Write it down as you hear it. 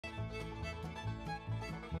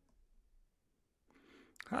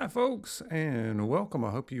Hi, folks, and welcome.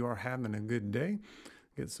 I hope you are having a good day.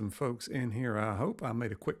 Get some folks in here, I hope. I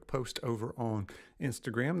made a quick post over on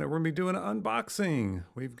Instagram that we're going to be doing an unboxing.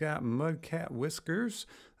 We've got Mudcat Whiskers.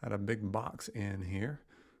 Got a big box in here.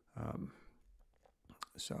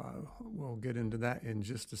 So we'll get into that in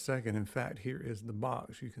just a second. In fact, here is the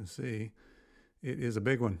box. You can see it is a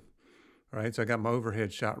big one. All right, so I got my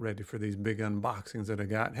overhead shot ready for these big unboxings that I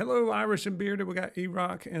got. Hello, Irish and Bearded. We got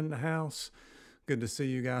E-Rock in the house. Good to see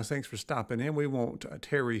you guys. Thanks for stopping in. We won't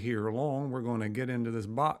tarry here long. We're going to get into this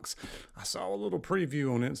box. I saw a little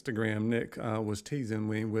preview on Instagram. Nick was teasing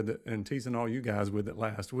me with it and teasing all you guys with it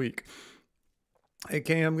last week. Hey,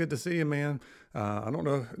 Cam, good to see you, man. I don't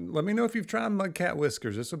know. Let me know if you've tried Mudcat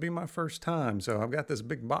Whiskers. This will be my first time. So I've got this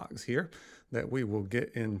big box here that we will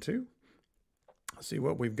get into. See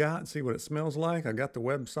what we've got, see what it smells like. I got the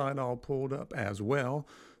website all pulled up as well,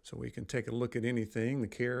 so we can take a look at anything, the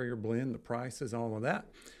carrier blend, the prices, all of that.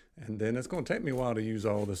 And then it's going to take me a while to use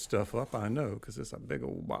all this stuff up, I know, because it's a big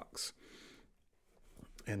old box.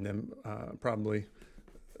 And then probably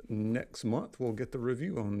next month we'll get the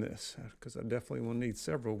review on this, because I definitely will need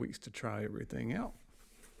several weeks to try everything out.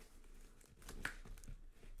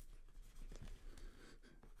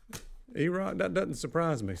 E-Rock, that doesn't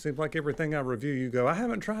surprise me. Seems like everything I review, you go, I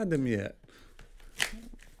haven't tried them yet.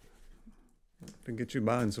 To get you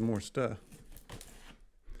buying some more stuff.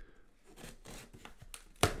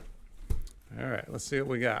 All right, let's see what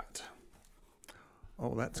we got.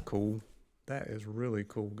 Oh, that's cool. That is really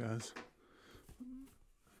cool, guys.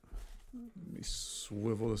 Let me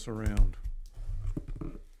swivel this around.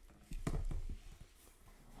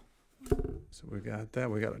 So we got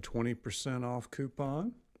that. We got a 20% off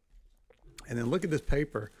coupon. And then look at this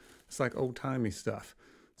paper. It's like old-timey stuff.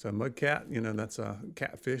 So Mudcat, you know, that's a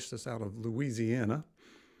catfish that's out of Louisiana.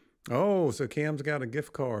 Oh, so Cam's got a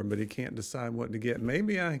gift card, but he can't decide what to get.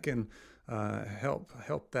 Maybe I can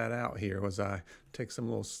help that out here as I take some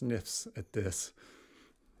little sniffs at this.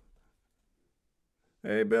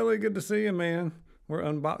 Hey, Billy, good to see you, man. We're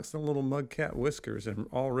unboxing little Mudcat Whiskers, and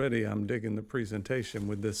already I'm digging the presentation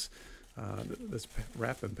with this, this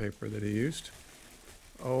wrapping paper that he used.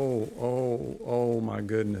 Oh my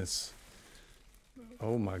goodness.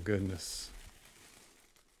 Oh my goodness.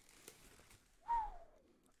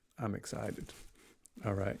 I'm excited.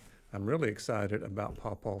 All right. I'm really excited about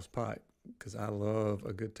Pawpaw's Pipe because I love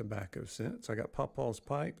a good tobacco scent. So I got Pawpaw's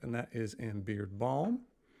Pipe, and that is in Beard Balm.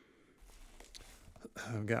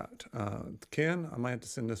 I've got Ken. I might have to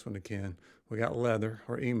send this one to Ken. We got leather,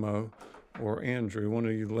 or Emo, or Andrew, one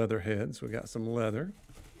of you leather heads. We got some leather.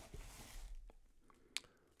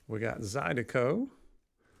 We got Zydeco,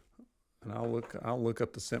 and I'll look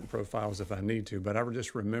up the scent profiles if I need to, but I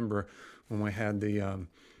just remember when we had the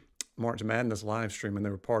March Madness live stream and they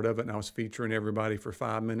were part of it, and I was featuring everybody for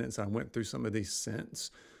 5 minutes. I went through some of these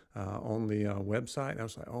scents on the website. I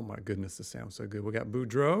was like, oh my goodness, this sounds so good. We got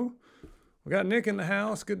Boudreaux. We got Nick in the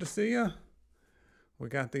house. Good to see you. We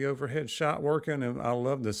got the overhead shot working, and I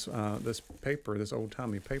love this this paper, this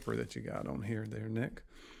old-timey paper that you got on here there, Nick.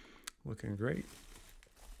 Looking great.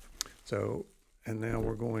 So, and now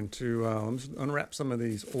we're going to unwrap some of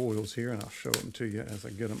these oils here, and I'll show them to you as I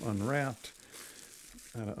get them unwrapped.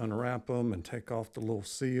 Unwrap them and take off the little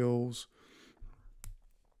seals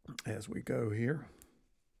as we go here.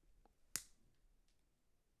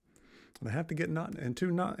 And I have to get in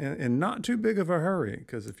not too big of a hurry,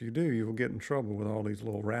 because if you do, you will get in trouble with all these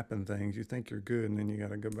little wrapping things. You think you're good, and then you got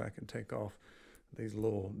to go back and take off these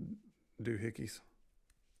little doohickeys.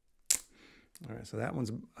 All right, so that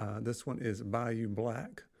one's, this one is Bayou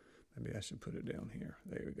Black. Maybe I should put it down here.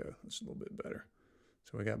 There we go. That's a little bit better.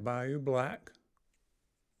 So we got Bayou Black.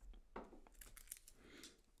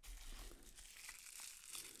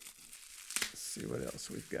 Let's see what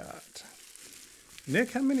else we've got.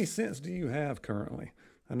 Nick, how many scents do you have currently?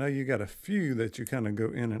 I know you got a few that you kind of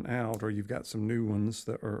go in and out, or you've got some new ones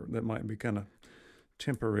that might be kind of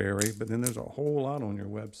temporary, but then there's a whole lot on your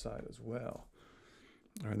website as well.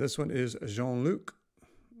 All right, this one is Jean-Luc.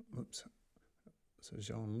 Oops. So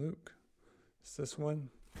Jean-Luc. It's this one.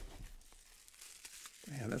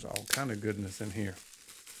 Man, there's all kind of goodness in here.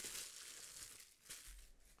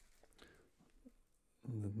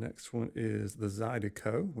 And the next one is the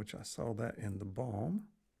Zydeco, which I saw that in the balm.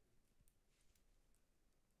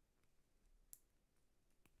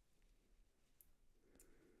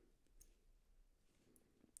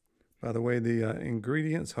 By the way, the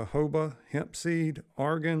ingredients: jojoba, hemp seed,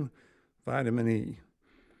 argan, vitamin E.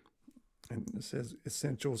 And it says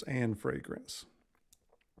essentials and fragrance.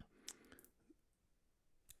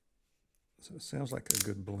 So it sounds like a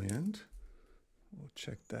good blend. We'll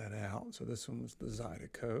check that out. So this one was the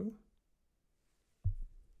Zydeco.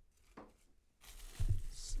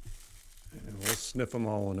 And we'll sniff them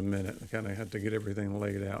all in a minute. I kind of had to get everything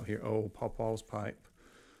laid out here. Oh, Pawpaw's pipe.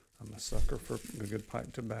 I'm a sucker for a good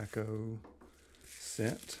pipe tobacco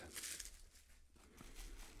scent.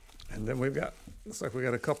 And then we've got, looks like we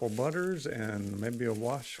got a couple butters and maybe a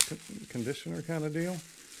wash conditioner kind of deal.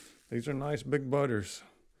 These are nice big butters.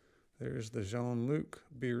 There's the Jean-Luc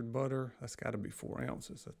beard butter. That's got to be 4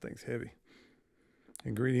 ounces. That thing's heavy.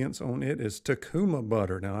 Ingredients on it is Takuma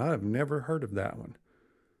butter. Now, I have never heard of that one.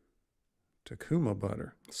 Takuma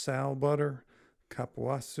butter, sal butter,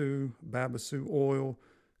 kapuasu, babasu oil,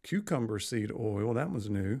 cucumber seed oil. That was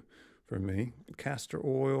new for me. Castor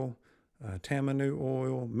oil, tamanu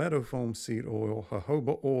oil, meadow foam seed oil,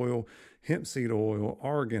 jojoba oil, hemp seed oil,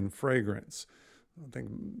 argan fragrance. I think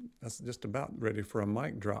that's just about ready for a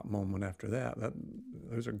mic drop moment after that.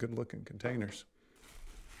 Those are good looking containers.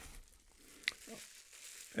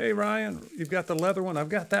 Hey Ryan, you've got the leather one. I've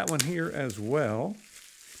got that one here as well.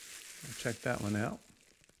 I'll check that one out.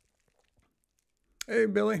 Hey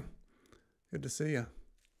Billy, good to see you.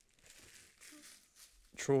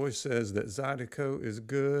 Troy says that Zydeco is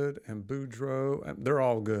good and Boudreaux, they're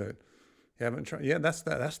all good. You haven't tried? Yeah, that's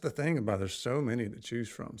the thing about it. There's so many to choose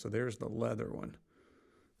from. So there's the leather one.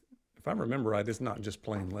 If I remember right, it's not just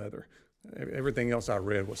plain leather. Everything else I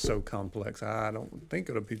read was so complex. I don't think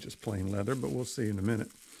it'll be just plain leather, but we'll see in a minute.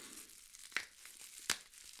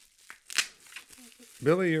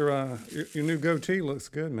 Billy, your new goatee looks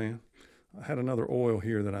good, man. I had another oil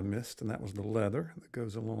here that I missed, and that was the leather that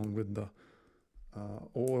goes along with the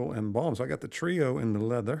oil and balm. So I got the trio in the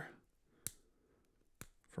leather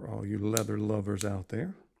for all you leather lovers out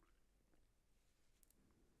there.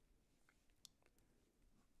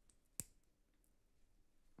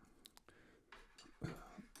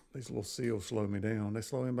 These little seals slow me down. They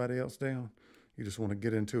slow anybody else down? You just want to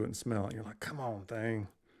get into it and smell it. You're like, come on, thing.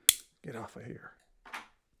 Get off of here.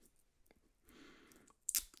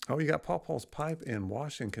 Oh, you got Pawpaw's pipe and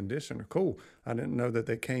wash and conditioner. Cool. I didn't know that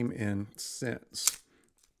they came in scents.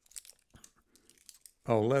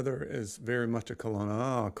 Oh, leather is very much a cologne.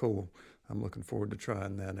 Ah, cool. I'm looking forward to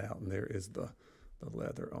trying that out. And there is the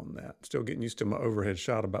leather on that. Still getting used to my overhead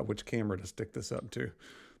shot about which camera to stick this up to.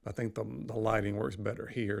 I think the lighting works better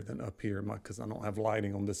here than up here because I don't have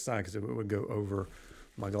lighting on this side because it would go over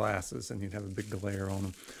my glasses and you'd have a big glare on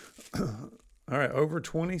them. All right, over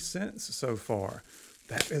 20 cents so far.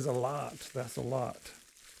 That is a lot. That's a lot.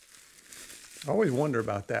 I always wonder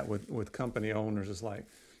about that with company owners. It's like,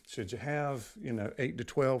 should you have, 8 to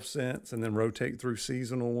 12 cents and then rotate through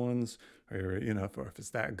seasonal ones? Or, if it's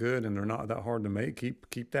that good and they're not that hard to make,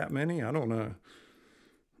 keep that many? I don't know.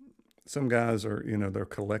 Some guys are, they're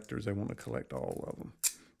collectors. They want to collect all of them.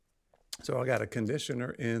 So I got a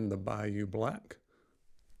conditioner in the Bayou Black.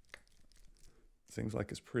 Seems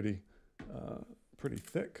like it's pretty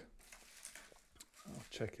thick. I'll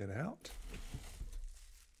check it out.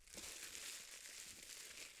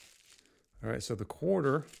 All right, so the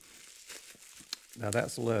quarter, now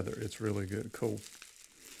that's leather. It's really good. Cool.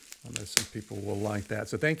 I know some people will like that.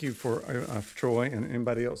 So thank you for Troy and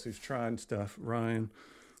anybody else who's tried stuff, Ryan,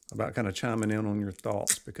 about kind of chiming in on your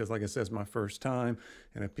thoughts, because like I said, it's my first time,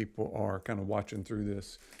 and if people are kind of watching through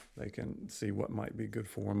this, they can see what might be good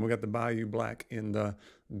for them. We got the Bayou Black in the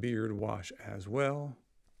beard wash as well.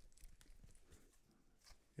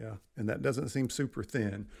 Yeah, and that doesn't seem super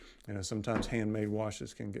thin. Sometimes handmade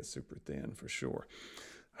washes can get super thin for sure.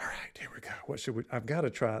 All right, here we go. What should we? I've got to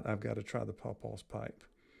try the Pawpaw's pipe.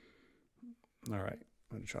 All right,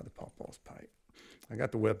 I'm going to try the Pawpaw's pipe. I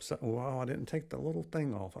got the website. Wow, I didn't take the little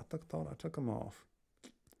thing off. I thought I took them off.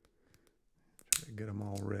 Try to get them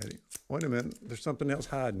all ready. Wait a minute. There's something else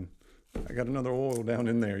hiding. I got another oil down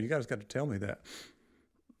in there. You guys got to tell me that.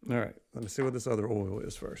 All right, let me see what this other oil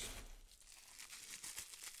is first.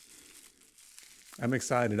 I'm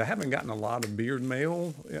excited. I haven't gotten a lot of beard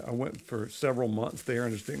mail. I went for several months there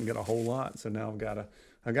and just didn't get a whole lot. So now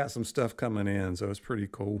I got some stuff coming in. So it's pretty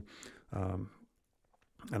cool.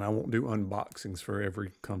 And I won't do unboxings for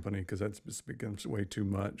every company because that becomes way too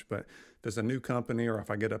much. But if it's a new company or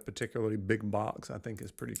if I get a particularly big box, I think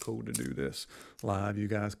it's pretty cool to do this live. You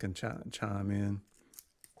guys can chime in.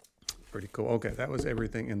 Pretty cool. Okay, that was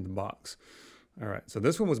everything in the box. All right, so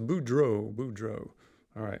this one was Boudreaux.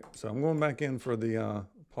 All right, so I'm going back in for the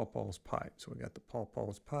Pawpaw's pipe. So we got the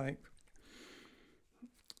Pawpaw's pipe.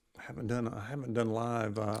 I haven't done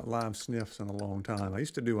live sniffs in a long time. I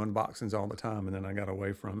used to do unboxings all the time, and then I got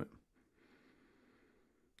away from it.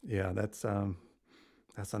 Yeah, that's a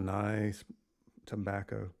nice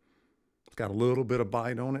tobacco. It's got a little bit of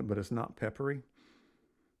bite on it, but it's not peppery.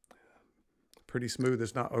 pretty smooth.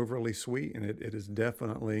 It's not overly sweet, and it is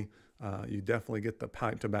definitely, you definitely get the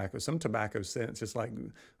pipe tobacco. Some tobacco scents, it's like,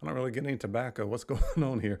 I don't really get any tobacco. What's going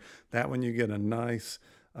on here? That one, you get a nice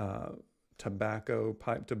tobacco,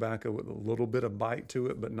 pipe tobacco with a little bit of bite to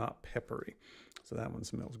it, but not peppery. So that one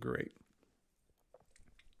smells great.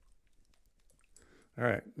 All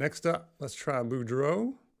right, next up, let's try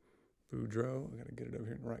Boudreaux. Boudreaux, I gotta get it over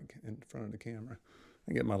here right in front of the camera.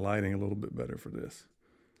 I get my lighting a little bit better for this.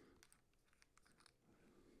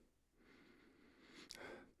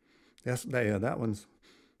 Yes, that one's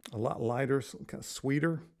a lot lighter, kind of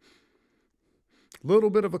sweeter. A little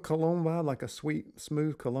bit of a cologne vibe, like a sweet,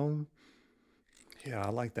 smooth cologne. Yeah, I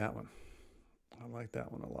like that one. I like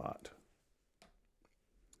that one a lot.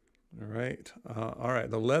 All right. All right.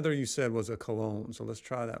 The leather you said was a cologne, so let's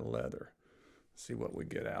try that leather. See what we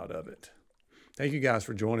get out of it. Thank you guys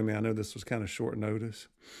for joining me. I know this was kind of short notice.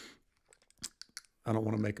 I don't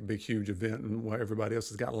want to make a big, huge event and while everybody else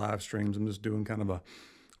has got live streams. I'm just doing kind of a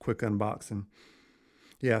quick unboxing.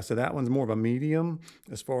 Yeah, so that one's more of a medium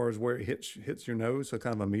as far as where it hits your nose, so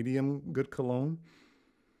kind of a medium good cologne.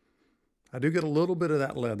 I do get a little bit of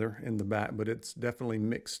that leather in the back, but it's definitely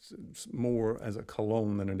mixed more as a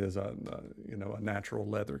cologne than it is a natural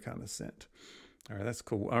leather kind of scent. All right, that's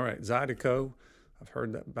cool. All right, Zydeco. I've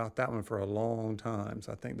heard about that one for a long time,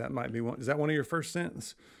 so I think that might be one. Is that one of your first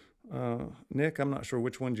scents, Nick? I'm not sure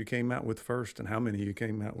which ones you came out with first and how many you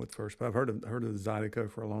came out with first, but I've heard of the Zydeco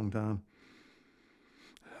for a long time.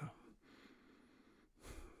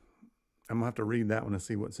 I'm gonna have to read that one and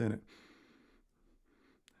see what's in it.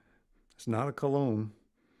 It's not a cologne.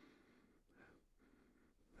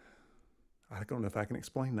 I don't know if I can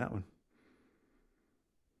explain that one.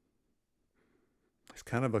 It's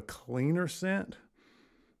kind of a cleaner scent,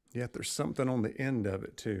 yet there's something on the end of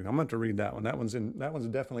it too. I'm going to have to read that one. That one's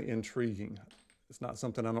definitely intriguing. It's not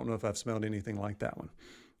something, I don't know if I've smelled anything like that one.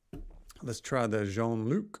 Let's try the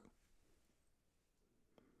Jean-Luc.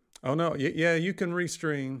 Oh no, yeah, you can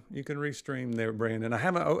restream. You can restream there, Brandon.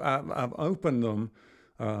 I've opened them,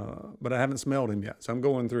 but I haven't smelled them yet. So I'm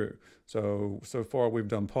going through. So far we've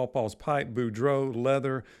done Paw Paw's Pipe, Boudreaux,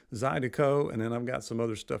 Leather, Zydeco, and then I've got some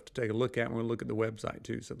other stuff to take a look at. We're going to look at the website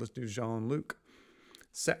too. So let's do Jean-Luc.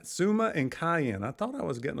 Satsuma and Cayenne. I thought I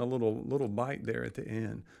was getting a little bite there at the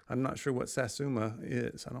end. I'm not sure what Satsuma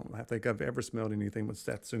is. I don't think I've ever smelled anything with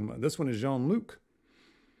Satsuma. This one is Jean-Luc.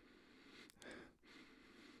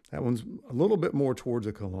 That one's a little bit more towards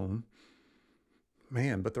a cologne.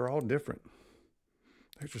 Man, but they're all different.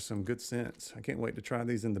 There's just some good scents. I can't wait to try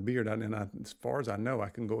these in the beard. As far as I know, I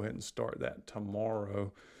can go ahead and start that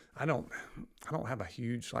tomorrow. I don't have a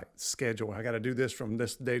huge schedule. I got to do this from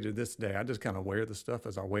this day to this day. I just kind of wear the stuff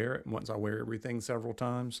as I wear it. And once I wear everything several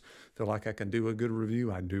times, feel like I can do a good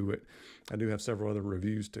review, I do it. I do have several other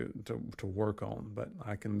reviews to work on, but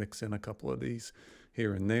I can mix in a couple of these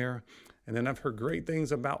here and there. And then I've heard great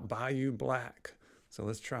things about Bayou Black. So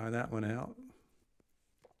let's try that one out.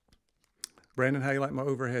 Brandon, how you like my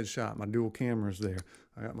overhead shot? My dual cameras there.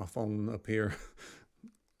 I got my phone up here.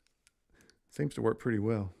 Seems to work pretty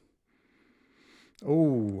well.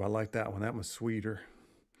 Oh, I like that one. That one's sweeter.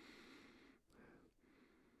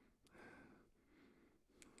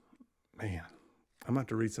 Man, I'm going to have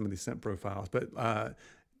to read some of these scent profiles. But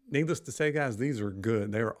needless to say, guys, these are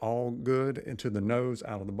good. They're all good into the nose,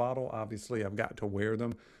 out of the bottle. Obviously, I've got to wear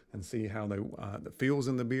them and see how they the feels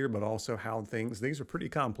in the beard, but also how these are pretty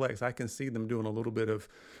complex. I can see them doing a little bit of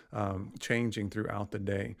changing throughout the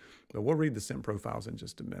day. But we'll read the scent profiles in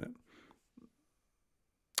just a minute.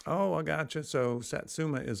 Oh, I gotcha. So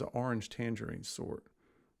Satsuma is an orange tangerine sort.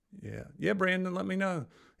 Yeah. Yeah, Brandon, let me know.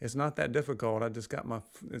 It's not that difficult. I just got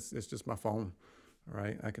it's just my phone,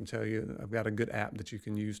 right? I can tell you, I've got a good app that you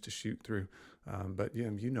can use to shoot through. But yeah,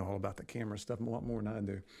 you know all about the camera stuff a lot more than I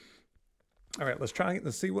do. All right,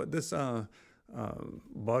 let's see what this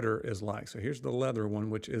butter is like. So here's the leather one,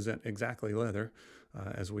 which isn't exactly leather,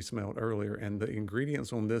 as we smelled earlier. And the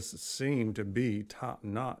ingredients on this seem to be top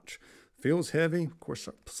notch. Feels heavy. Of course,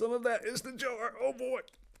 some of that is the jar. Oh, boy.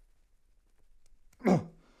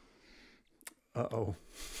 Uh-oh.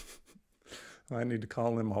 I need to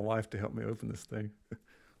call in my wife to help me open this thing.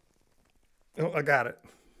 Oh, I got it.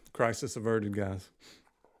 Crisis averted, guys.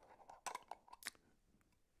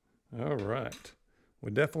 All right.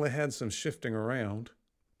 We definitely had some shifting around,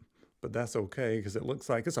 but that's okay because it looks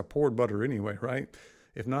like it's a poured butter anyway, right?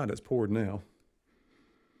 If not, it's poured now.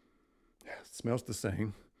 Yeah, it smells the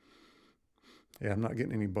same. Yeah, I'm not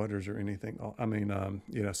getting any butters or anything. I mean,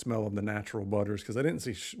 smell of the natural butters because I didn't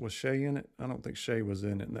see, was shea in it? I don't think shea was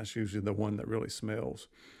in it, and that's usually the one that really smells.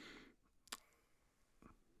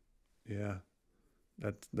 Yeah.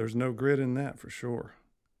 There's no grit in that for sure.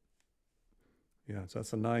 Yeah, so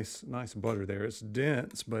that's a nice butter there. It's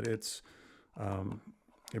dense, but it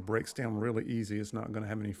breaks down really easy. It's not going to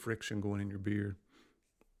have any friction going in your beard.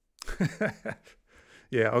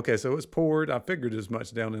 Yeah, okay, so it's poured. I figured as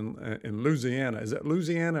much down in Louisiana. Is that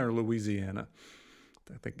Louisiana or Louisiana?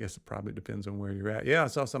 Guess it probably depends on where you're at. Yeah, I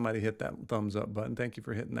saw somebody hit that thumbs up button. Thank you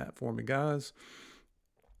for hitting that for me, guys.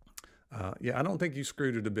 Yeah, I don't think you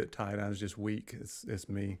screwed it a bit tight. I was just weak. It's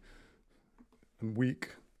me. I'm weak.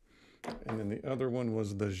 And then the other one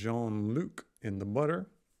was the Jean-Luc in the butter.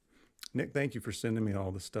 Nick, thank you for sending me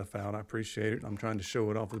all this stuff out. I appreciate it. I'm trying to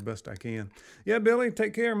show it off as best I can. Yeah, Billy,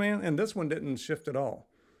 take care, man. And this one didn't shift at all.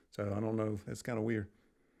 So I don't know. It's kind of weird.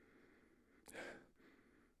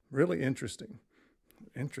 Really interesting.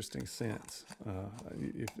 Interesting scents.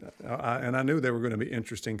 And I knew they were going to be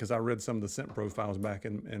interesting because I read some of the scent profiles back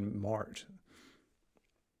in March.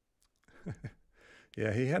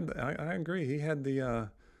 Yeah, he had, I agree. He had the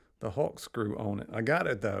Hawk screw on it. I got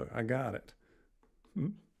it though. I got it. Hmm?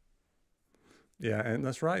 Yeah, and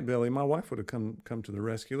that's right, Billy. My wife would have come to the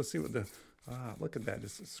rescue. Let's see what look at that.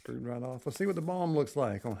 Just screwed right off. Let's see what the balm looks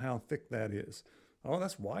like on how thick that is. Oh,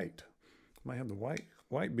 that's white. Might have the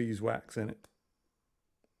white beeswax in it.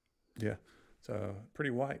 Yeah, so pretty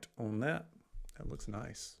white on that. That looks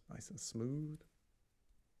nice. Nice and smooth.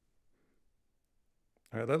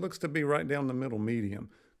 All right, that looks to be right down the middle medium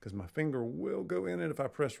because my finger will go in it if I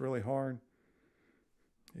press really hard.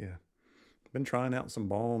 Yeah. Been trying out some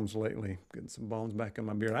balms lately, getting some balms back in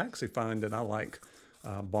my beard. I actually find that I like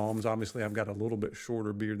balms. Obviously, I've got a little bit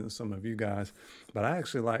shorter beard than some of you guys, but I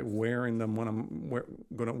actually like wearing them when I'm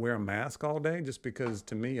going to wear a mask all day, just because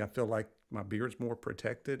to me, I feel like my beard's more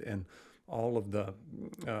protected, and all of the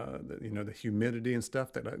humidity and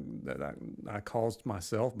stuff that I caused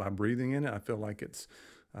myself by breathing in it, I feel like it's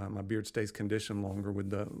my beard stays conditioned longer with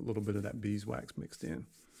the little bit of that beeswax mixed in.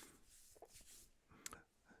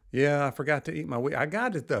 Yeah, I forgot to eat my wheat. I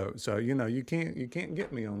got it though, so you can't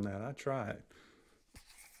get me on that. I tried.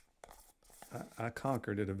 I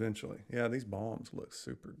conquered it eventually. Yeah, these balms look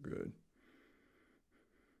super good.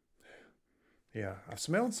 Yeah, I've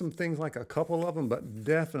smelled some things, like a couple of them, but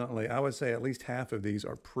definitely I would say at least half of these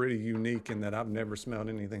are pretty unique in that I've never smelled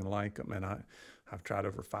anything like them. And I've tried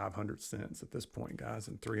over 500 scents at this point, guys,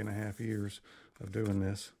 in 3.5 years of doing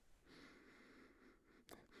this.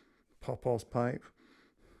 Pawpaw's pipe.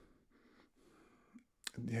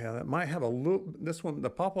 Yeah, that might have a little, this one, the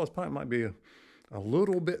Pawpaw's pipe might be a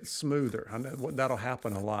little bit smoother. I know what that'll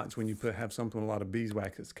happen a lot is when you have something with a lot of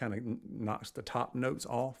beeswax, it kind of knocks the top notes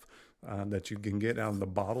off that you can get out of the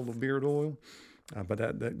bottle of beard oil.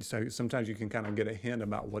 But so sometimes you can kind of get a hint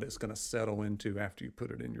about what it's going to settle into after you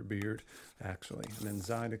put it in your beard, actually. And then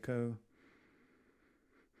Zydeco.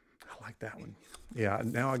 I like that one. Yeah,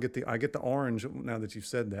 now I get the orange. Now that you've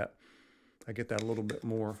said that, I get that a little bit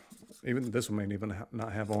more. Even this one may even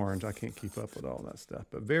not have orange. I can't keep up with all that stuff.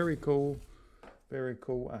 But very cool. Very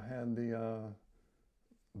cool. I had the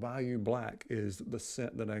Bayou Black is the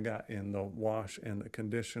scent that I got in the wash and the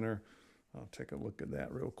conditioner. I'll take a look at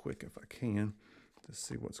that real quick if I can to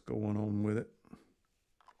see what's going on with it.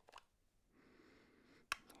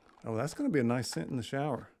 Oh, that's going to be a nice scent in the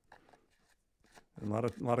shower. A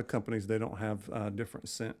lot of companies, they don't have different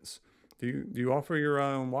scents. Do you offer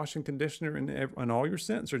your washing conditioner in all your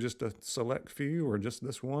scents, or just a select few, or just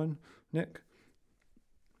this one, Nick?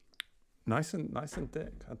 Nice and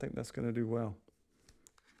thick. I think that's going to do well.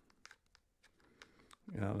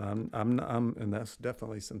 Yeah, and that's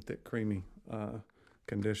definitely some thick, creamy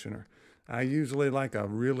conditioner. I usually like a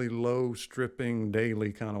really low stripping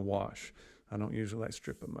daily kind of wash. I don't usually like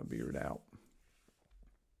stripping my beard out.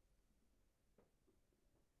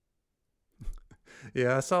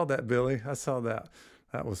 Yeah, I saw that, Billy. I saw that.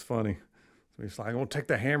 That was funny. So he's like, I'm going to take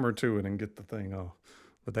the hammer to it and get the thing off.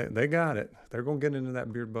 But they got it. They're going to get into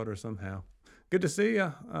that beard butter somehow. Good to see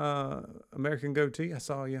you, American Goatee. I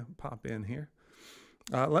saw you pop in here.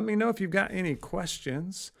 Let me know if you've got any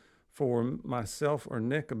questions for myself or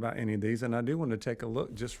Nick about any of these. And I do want to take a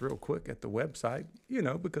look just real quick at the website,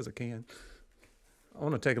 because I can. I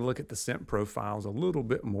want to take a look at the scent profiles a little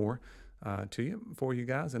bit more for you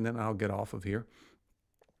guys, and then I'll get off of here.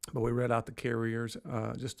 But we read out the carriers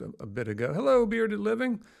just a bit ago. Hello, Bearded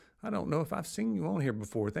Living. I don't know if I've seen you on here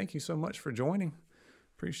before. Thank you so much for joining.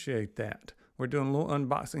 Appreciate that. We're doing a little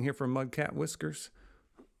unboxing here from Mudcat Whiskers.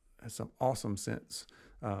 That's some awesome scents.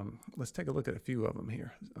 Let's take a look at a few of them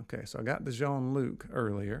here. Okay, so I got the Jean-Luc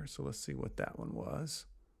earlier, so let's see what that one was.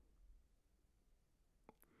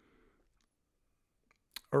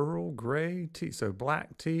 Earl Grey tea, so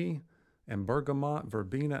black tea and bergamot,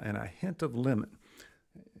 verbena, and a hint of lemon.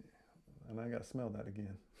 And I got to smell that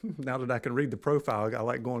again. Now that I can read the profile, I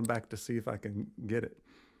like going back to see if I can get it.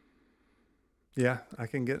 Yeah, I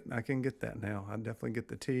can get that now. I definitely get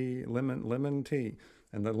the tea, lemon tea.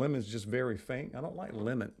 And the lemon's just very faint. I don't like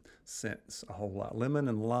lemon scents a whole lot. Lemon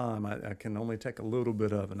and lime, I can only take a little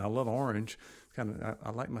bit of. And I love orange.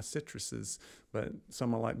 I like my citruses, but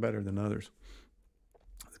some I like better than others.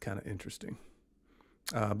 It's kind of interesting.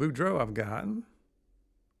 Boudreaux I've gotten.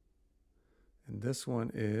 And this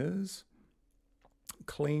one is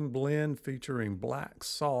Clean Blend featuring black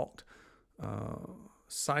salt,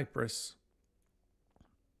 cypress,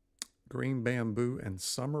 green bamboo, and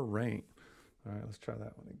summer rain. All right, let's try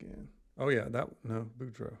that one again. Oh yeah, no,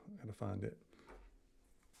 Boudreaux. I gotta find it.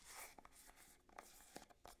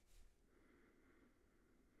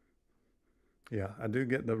 Yeah, I do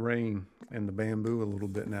get the rain and the bamboo a little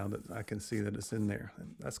bit now that I can see that it's in there.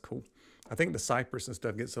 That's cool. I think the cypress and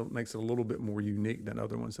stuff makes it a little bit more unique than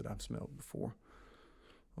other ones that I've smelled before.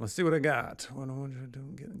 Let's see what I got. What I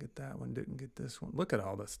didn't get that one, didn't get this one. Look at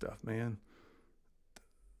all this stuff, man.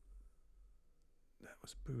 That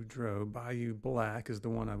was Boudreaux. Bayou Black is the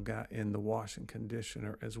one I've got in the wash and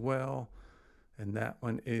conditioner as well. And that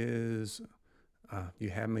one is, you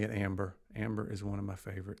have me at amber. Amber is one of my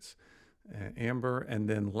favorites. Amber, and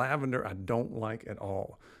then lavender I don't like at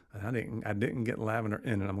all. And I didn't get lavender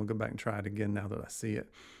in it. I'm gonna go back and try it again now that I see it.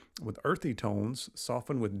 With earthy tones,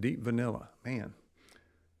 softened with deep vanilla. Man,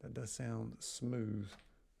 that does sound smooth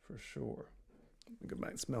for sure. Let me go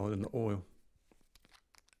back and smell it in the oil.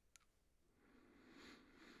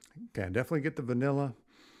 Okay, I definitely get the vanilla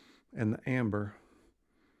and the amber.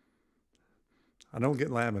 I don't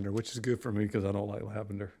get lavender, which is good for me because I don't like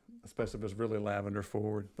lavender, especially if it's really lavender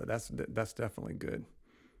forward, but that's definitely good.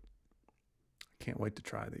 Can't wait to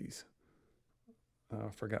try these. I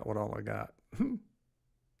forgot what all I got.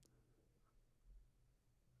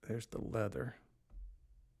 There's the leather.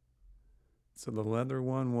 So the leather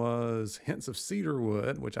one was hints of cedar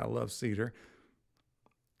wood, which I love cedar.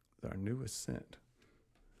 Our newest scent.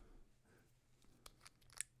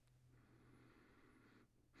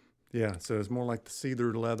 Yeah, so it's more like the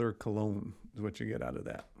cedar leather cologne is what you get out of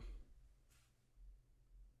that.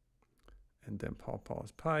 And then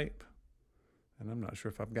Pawpaw's Pipe. And I'm not sure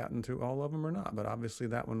if I've gotten to all of them or not, but obviously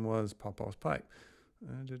that one was Pawpaw's Pipe.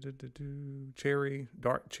 Cherry,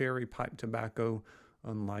 dark cherry pipe tobacco,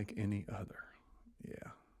 unlike any other.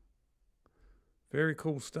 Yeah. Very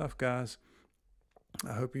cool stuff, guys.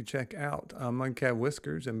 I hope you check out Mudcat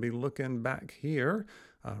Whiskers and be looking back here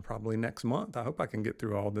probably next month. I hope I can get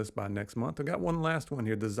through all this by next month. I got one last one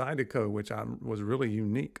here, the Zydeco, which was really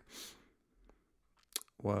unique.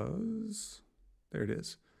 There it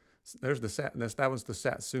is. There's that was the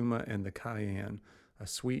Satsuma and the Cayenne, a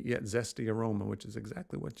sweet yet zesty aroma, which is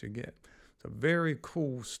exactly what you get. So very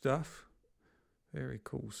cool stuff. Very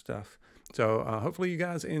cool stuff. So hopefully you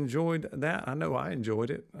guys enjoyed that. I know I enjoyed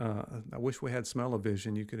it. I wish we had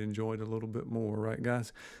smell-o-vision. You could enjoy it a little bit more, right,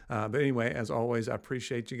 guys? But anyway, as always, I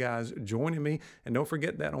appreciate you guys joining me. And don't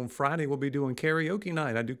forget that on Friday, we'll be doing karaoke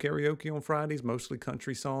night. I do karaoke on Fridays, mostly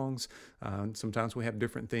country songs. Sometimes we have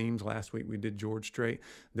different themes. Last week we did George Strait.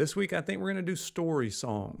 This week, I think we're going to do story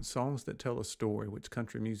songs, songs that tell a story, which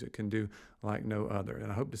country music can do like no other. And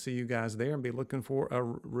I hope to see you guys there and be looking for a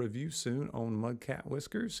review soon on Mudcat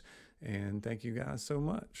Whiskers. And thank you guys so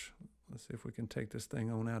much. Let's see if we can take this thing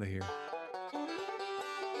on out of here.